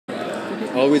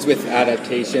always with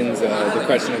adaptations, the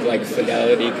question of like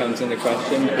fidelity comes into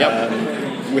question.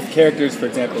 Yep. With characters, for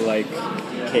example, like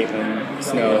Caitlin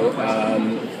Snow,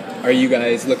 are you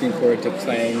guys looking forward to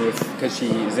playing with, because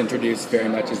she's introduced very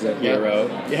much as a hero,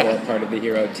 or part of the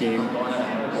hero team?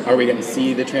 Are we going to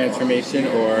see the transformation,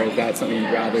 or is that something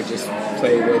you'd rather just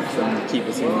play with and keep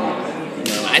us in?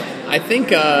 I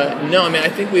think no. I mean, I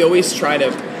think we always try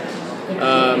to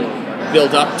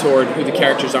build up toward who the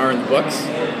characters are in the books.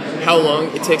 How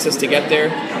long it takes us to get there,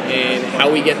 and how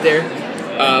we get there,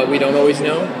 we don't always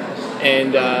know.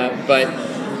 And but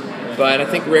I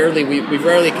think we've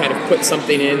rarely kind of put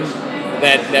something in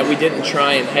that we didn't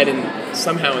try and head in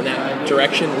somehow in that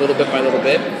direction, little bit by little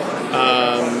bit.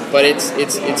 But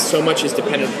it's so much is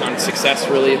dependent upon success,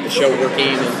 really, of the show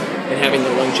working and having the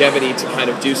longevity to kind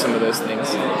of do some of those things.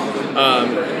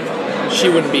 She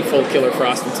wouldn't be full Killer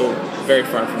Frost until very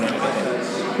far from now, I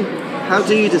think. How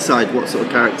do you decide what sort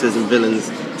of characters and villains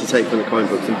to take from the comic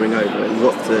books and bring over, and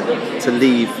what to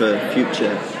leave for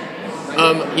future?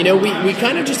 We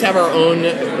kind of just have our own.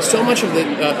 So much of the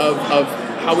of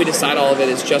how we decide all of it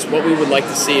is just what we would like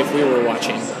to see if we were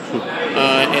watching.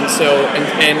 And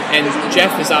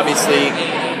Jeff is obviously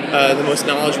the most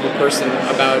knowledgeable person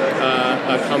about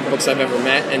comic books I've ever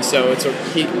met, and so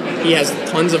he has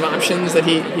tons of options that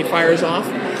he fires off,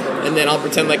 and then I'll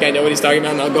pretend like I know what he's talking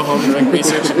about, and I'll go home and like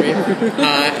research and read.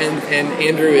 And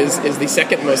Andrew is the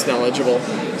second most knowledgeable.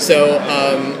 So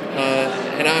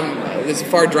there's a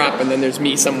far drop, and then there's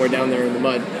me somewhere down there in the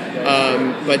mud.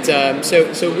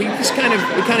 So we just kind of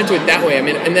do it that way. I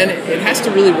mean, and then it has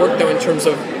to really work though in terms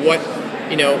of what,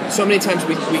 so many times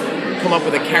we come up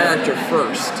with a character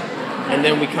first, and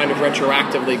then we kind of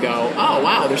retroactively go, oh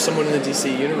wow, there's someone in the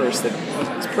DC universe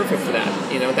that's perfect for that.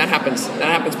 That happens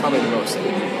probably the most.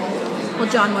 Well,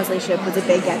 John Wesley Shipp was a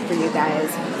big get for you guys.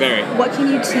 Very. What can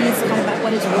you tease kind of about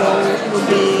what his role will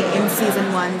be in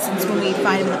season 1, since when we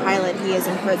find him in the pilot, he is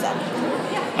in prison?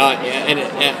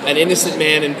 An innocent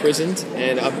man imprisoned,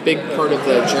 and a big part of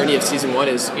the journey of season 1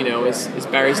 is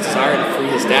Barry's desire to free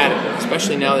his dad,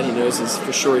 especially now that he knows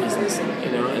for sure he's innocent,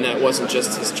 and that wasn't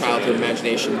just his childhood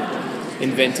imagination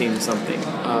inventing something.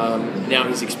 Now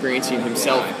he's experiencing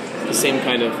himself the same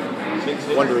kind of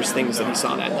wondrous things that he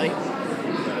saw that night,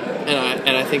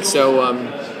 and I think so.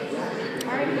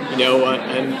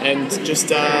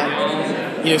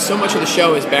 So much of the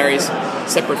show is Barry's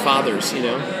separate fathers. He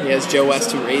has Joe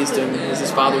West who raised him. He has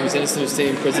his father who's innocent, who's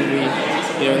staying in prison.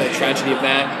 The tragedy of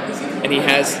that, and he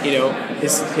has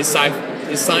his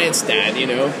science dad.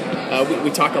 We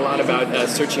talk a lot about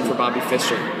searching for Bobby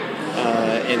Fischer,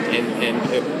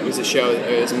 and it was a show,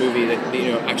 it was a movie that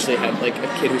actually had like a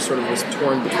kid who sort of was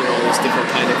torn between all these different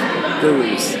kind of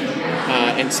gurus,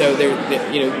 and so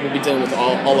we'll be dealing with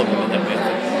all of them in that way.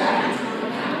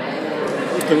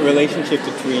 The relationship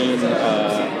between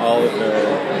Oliver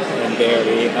and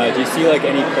Barry, do you see like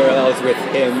any parallels with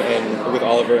him and with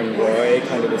Oliver and Roy,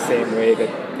 kind of the same way that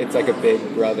it's like a big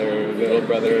brother, little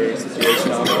brother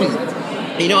situation almost?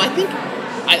 I think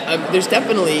there's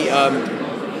definitely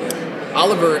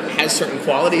Oliver has certain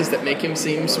qualities that make him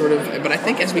seem sort of, but I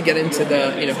think as we get into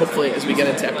hopefully as we get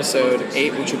into episode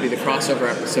 8, which will be the crossover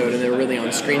episode, and they're really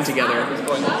on screen together,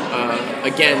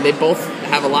 again, they both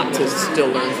have a lot to still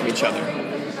learn from each other.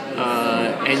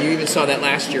 And you even saw that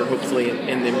last year, hopefully,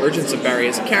 in the emergence of Barry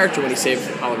as a character when he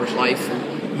saved Oliver's life.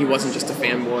 And he wasn't just a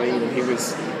fanboy, he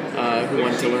was who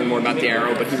wanted to learn more about the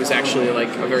Arrow, but he was actually like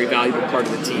a very valuable part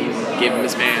of the team. Gave him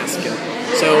his mask, and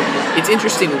so it's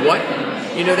interesting what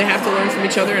they have to learn from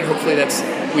each other, and hopefully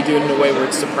we do it in a way where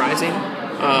it's surprising.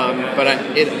 But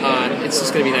it's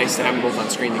just going to be nice to have them both on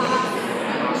screen together.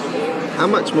 How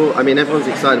much more? I mean, everyone's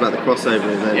excited about the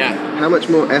crossover event. Yeah. How much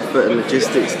more effort and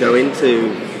logistics go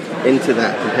into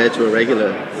that compared to a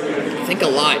regular? I think a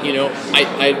lot.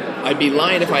 I'd be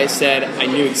lying if I said I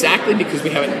knew exactly, because we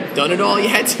haven't done it all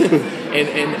yet,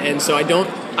 and so I don't.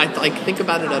 I think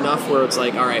about it enough where it's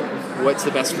like, all right, what's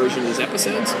the best version of these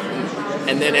episodes?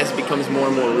 And then as it becomes more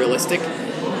and more realistic,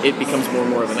 it becomes more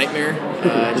and more of a nightmare,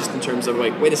 just in terms of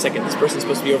like, wait a second, this person's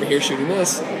supposed to be over here shooting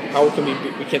this. How can we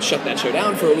can't shut that show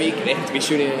down for a week? They have to be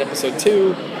shooting in episode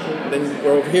 2. And then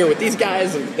we're over here with these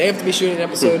guys, and they have to be shooting an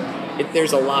episode.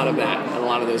 There's a lot of that, and a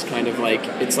lot of those kind of like,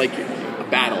 it's like a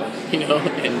battle,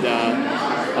 and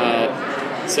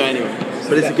so anyway.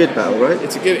 But it's a good battle, right?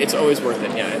 It's always worth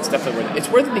it. Yeah, it's definitely worth it. It's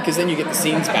worth it because then you get the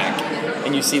scenes back,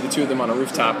 and you see the two of them on a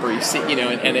rooftop, or you see,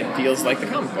 and it feels like the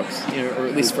comic books, or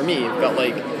at least for me, it felt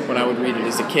like when I would read it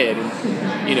as a kid,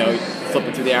 and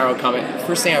flipping through the Arrow comic.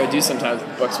 First thing I would do sometimes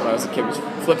with books when I was a kid was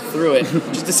flip through it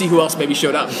just to see who else maybe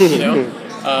showed up,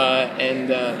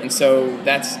 and so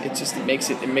it makes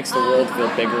the world feel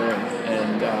bigger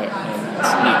and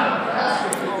it's neat.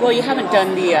 Well, you haven't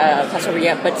done the crossover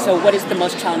yet, but so what is the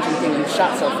most challenging thing you've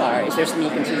shot so far? Is there something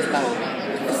you can tease about?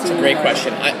 It's a great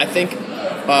question. I think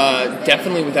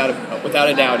definitely without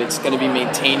a doubt, it's going to be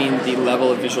maintaining the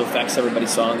level of visual effects everybody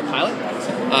saw in the pilot.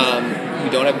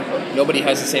 Nobody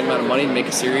has the same amount of money to make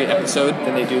a series episode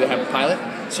than they do to have a pilot.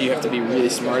 So you have to be really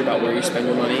smart about where you spend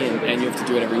your money, and you have to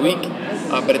do it every week.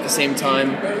 But at the same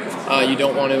time, you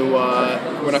don't want to.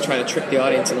 We're not trying to trick the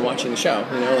audience into watching the show.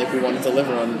 We want to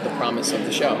deliver on the promise of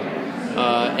the show.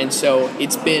 And so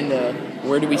it's been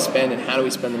where do we spend and how do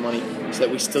we spend the money so that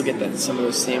we still get some of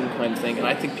those same kind of thing. And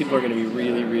I think people are going to be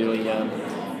really, really.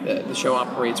 The show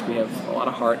operates. We have a lot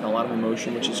of heart and a lot of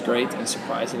emotion, which is great and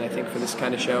surprising, I think, for this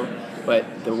kind of show.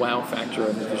 But the wow factor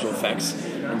of the visual effects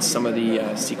and some of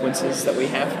the sequences that we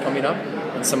have coming up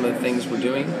and some of the things we're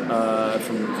doing,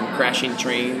 from crashing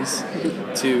trains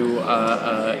to,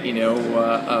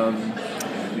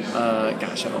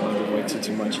 gosh, I don't want to give away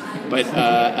too much, but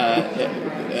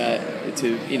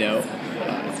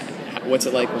what's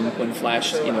it like when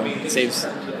Flash, saves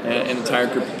an entire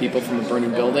group of people from a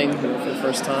burning building for the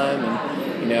first time,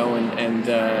 and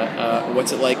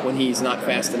what's it like when he's not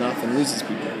fast enough and loses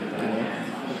people,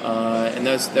 and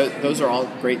those are all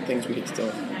great things we get to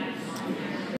do.